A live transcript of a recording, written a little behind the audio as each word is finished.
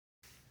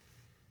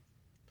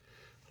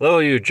Hello,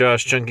 you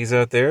Josh Junkies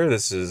out there.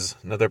 This is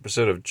another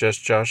episode of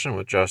Just Joshin'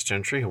 with Josh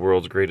Gentry, the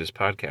world's greatest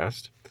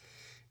podcast.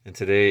 And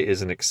today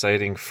is an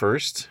exciting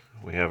first.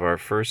 We have our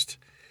first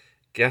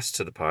guest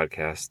to the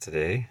podcast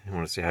today. I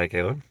want to say hi,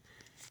 Kaella.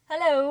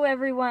 Hello,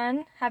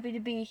 everyone. Happy to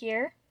be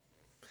here.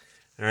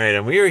 All right,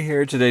 and we are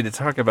here today to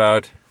talk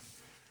about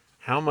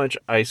how much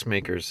ice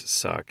makers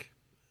suck,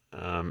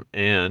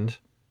 and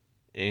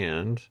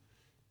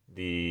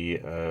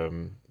the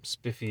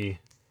spiffy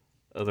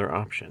other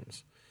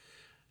options.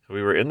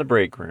 We were in the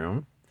break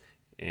room,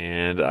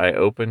 and I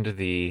opened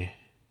the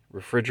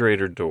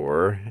refrigerator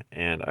door,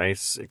 and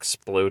ice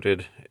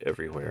exploded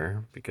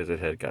everywhere because it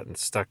had gotten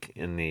stuck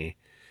in the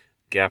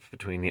gap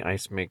between the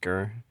ice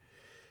maker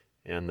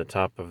and the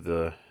top of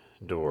the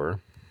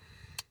door.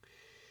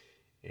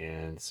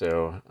 And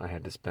so I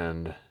had to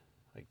spend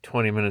like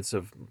 20 minutes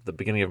of the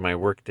beginning of my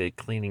workday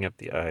cleaning up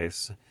the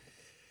ice.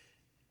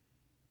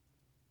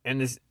 And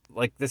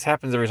this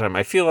happens every time.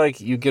 I feel like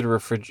you get a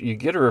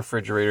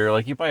refrigerator,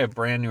 like you buy a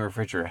brand new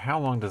refrigerator. How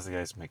long does the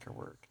ice maker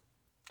work?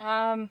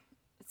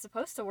 It's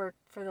supposed to work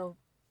for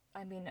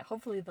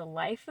hopefully the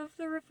life of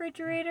the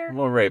refrigerator.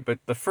 Well, right, but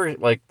the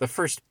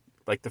first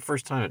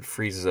time it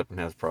freezes up and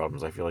has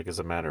problems, I feel like is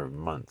a matter of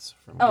months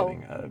from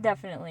getting.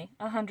 Definitely,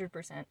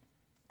 100%.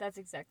 That's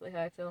exactly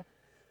how I feel.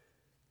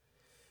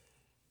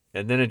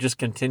 And then it just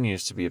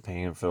continues to be a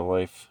pain for the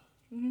life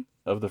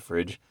of the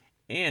fridge,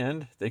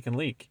 and they can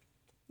leak.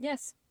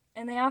 Yes,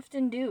 and they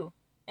often do.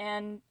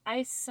 And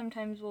ice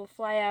sometimes will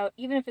fly out,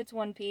 even if it's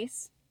one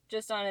piece,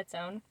 just on its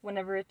own,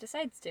 whenever it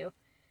decides to.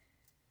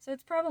 So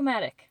it's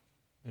problematic.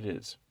 It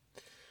is.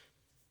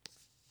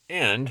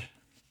 And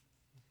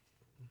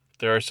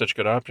there are such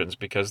good options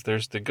because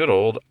there's the good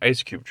old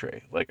ice cube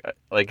tray.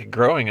 Like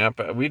growing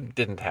up, we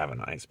didn't have an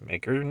ice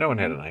maker. No one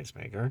had an ice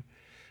maker.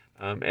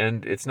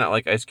 And it's not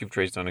like ice cube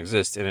trays don't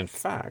exist. And in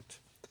fact,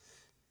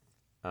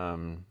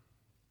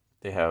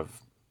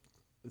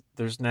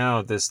 there's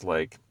now this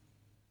like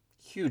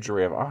huge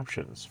array of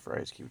options for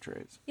ice cube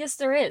trays. Yes,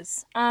 there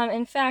is.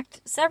 In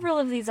fact, several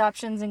of these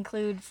options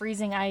include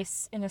freezing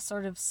ice in a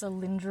sort of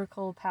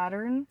cylindrical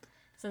pattern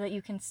so that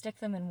you can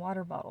stick them in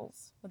water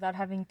bottles without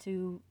having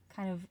to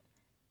kind of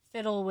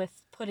fiddle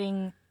with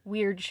putting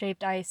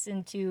weird-shaped ice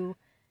into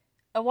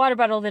a water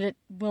bottle that it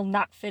will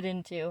not fit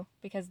into,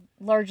 because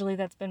largely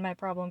that's been my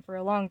problem for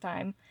a long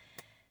time.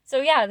 So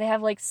yeah, they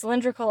have like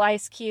cylindrical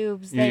ice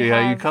cubes.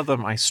 You call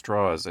them ice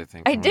straws, I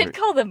think. I did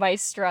call them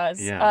ice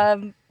straws.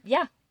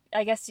 Yeah.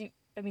 I guess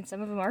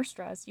some of them are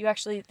straws.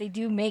 They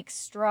do make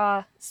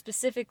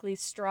specifically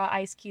straw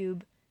ice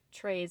cube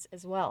trays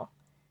as well.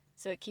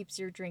 So it keeps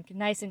your drink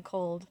nice and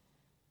cold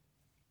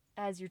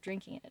as you're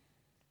drinking it,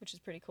 which is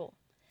pretty cool.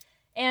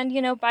 And,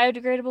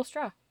 biodegradable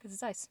straw, because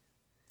it's ice.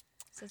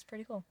 So it's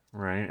pretty cool.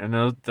 Right,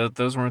 and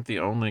those weren't the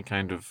only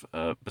kind of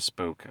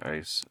bespoke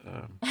ice.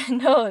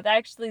 No,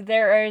 actually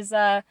there is,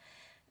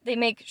 they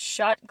make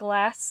shot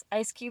glass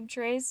ice cube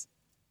trays.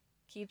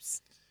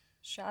 Keeps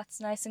shots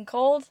nice and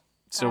cold.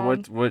 So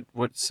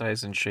what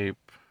size and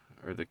shape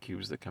are the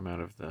cubes that come out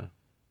of the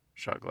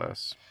shot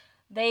glass?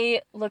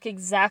 They look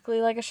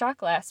exactly like a shot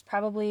glass.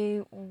 Probably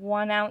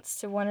 1 ounce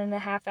to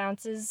 1.5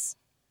 ounces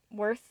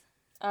worth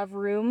of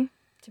room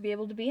to be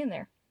able to be in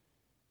there.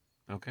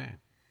 Okay.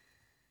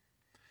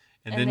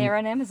 And they're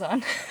on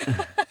Amazon.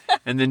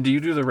 And then do you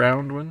do the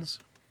round ones?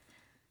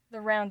 The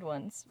round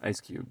ones.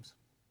 Ice cubes.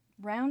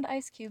 Round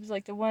ice cubes,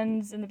 like the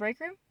ones in the break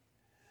room?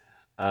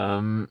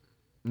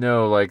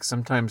 No, like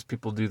sometimes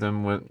people do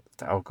them with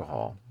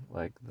alcohol,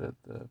 like the.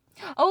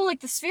 Oh,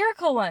 like the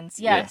spherical ones.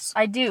 Yes,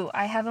 I do.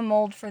 I have a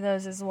mold for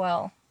those as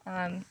well.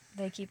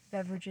 They keep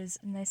beverages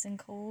nice and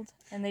cold,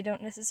 and they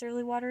don't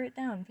necessarily water it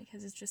down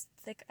because it's just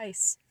thick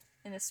ice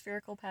in a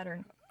spherical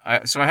pattern.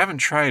 So I haven't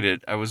tried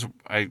it. I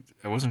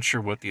wasn't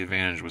sure what the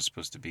advantage was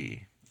supposed to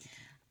be.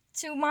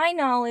 To my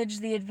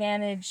knowledge, the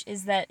advantage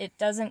is that it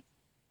doesn't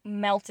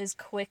melt as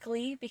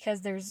quickly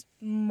because there's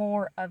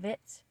more of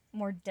it,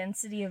 more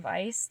density of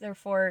ice.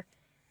 Therefore,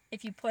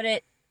 if you put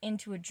it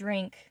into a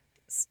drink,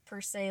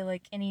 per se,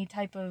 like any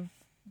type of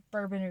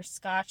bourbon or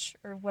scotch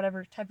or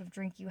whatever type of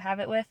drink you have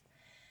it with,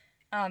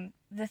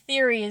 the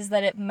theory is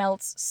that it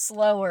melts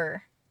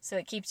slower, so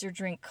it keeps your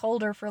drink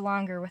colder for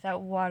longer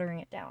without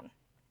watering it down.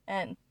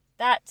 And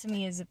that, to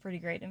me, is a pretty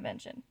great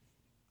invention.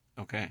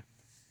 Okay.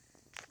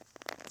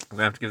 I'm going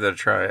to have to give that a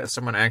try.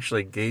 Someone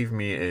actually gave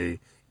me a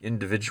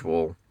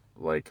individual,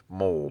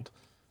 mold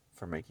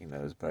for making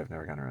those, but I've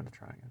never gotten around to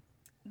trying it.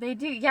 They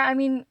do. Yeah,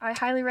 I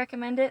highly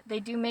recommend it.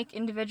 They do make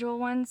individual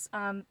ones.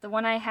 The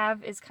one I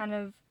have is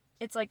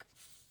it's like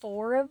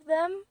 4 of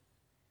them.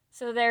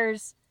 So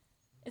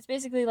it's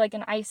basically like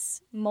an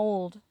ice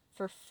mold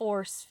for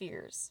 4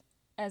 spheres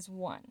as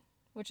one,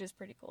 which is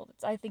pretty cool.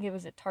 I think it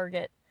was at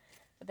Target.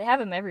 But they have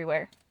them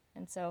everywhere,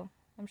 and so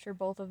I'm sure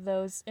both of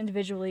those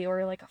individually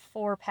or like a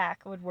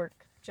 4-pack would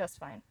work just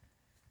fine.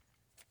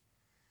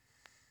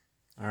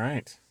 All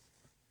right.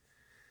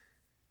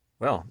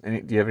 Well,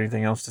 do you have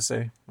anything else to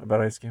say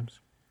about ice cubes?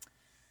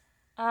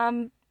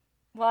 Well,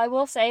 I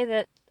will say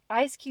that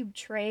ice cube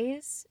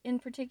trays in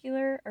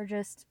particular are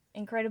just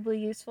incredibly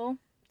useful.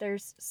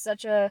 there's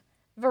such a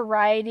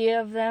variety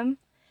of them,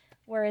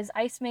 whereas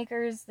ice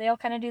makers, they all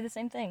kind of do the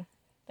same thing.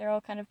 They're all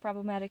kind of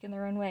problematic in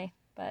their own way.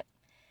 But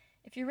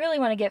if you really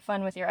want to get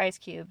fun with your ice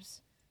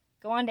cubes,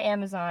 go on to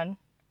Amazon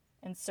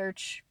and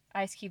search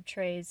ice cube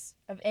trays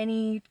of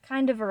any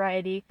kind of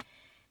variety.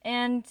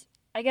 And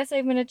I guess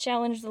I'm going to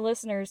challenge the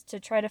listeners to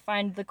try to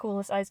find the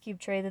coolest ice cube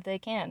tray that they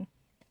can.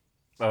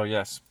 Oh,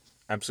 yes.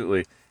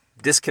 Absolutely.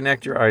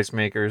 Disconnect your ice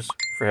makers,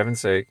 for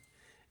heaven's sake.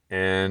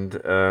 And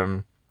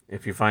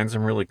if you find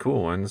some really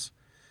cool ones,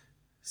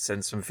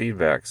 send some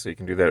feedback. So you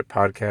can do that at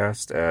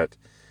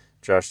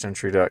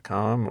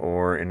podcast@joshgentry.com,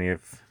 or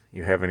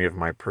you have any of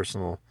my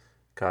personal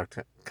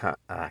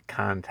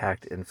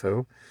contact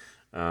info.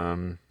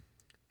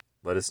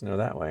 Let us know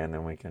that way, and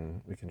then we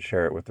can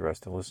share it with the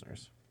rest of the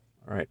listeners.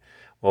 All right.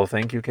 Well,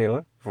 thank you,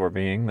 Kaella, for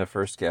being the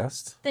first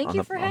guest. Thank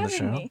you for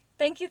having me.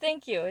 Thank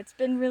you. It's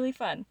been really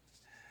fun.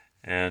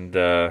 And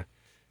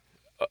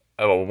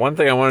one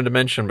thing I wanted to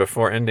mention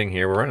before ending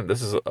here,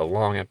 this is a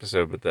long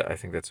episode, but I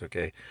think that's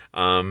okay.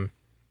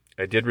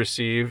 I did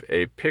receive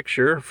a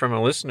picture from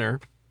a listener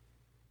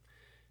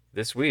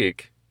this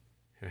week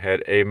who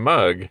had a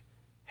mug,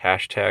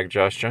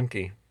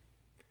 #JoshJunkie.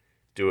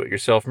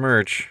 Do-it-yourself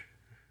merch.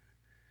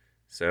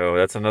 So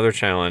that's another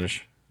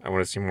challenge. I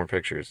want to see more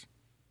pictures.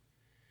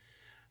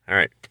 All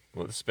right.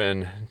 Well, it's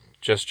been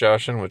Just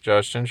Joshin' with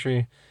Josh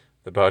Gentry,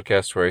 the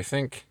podcast where I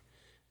think,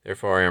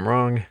 therefore I am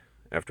wrong,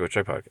 after which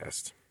I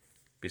podcast.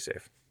 Be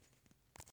safe.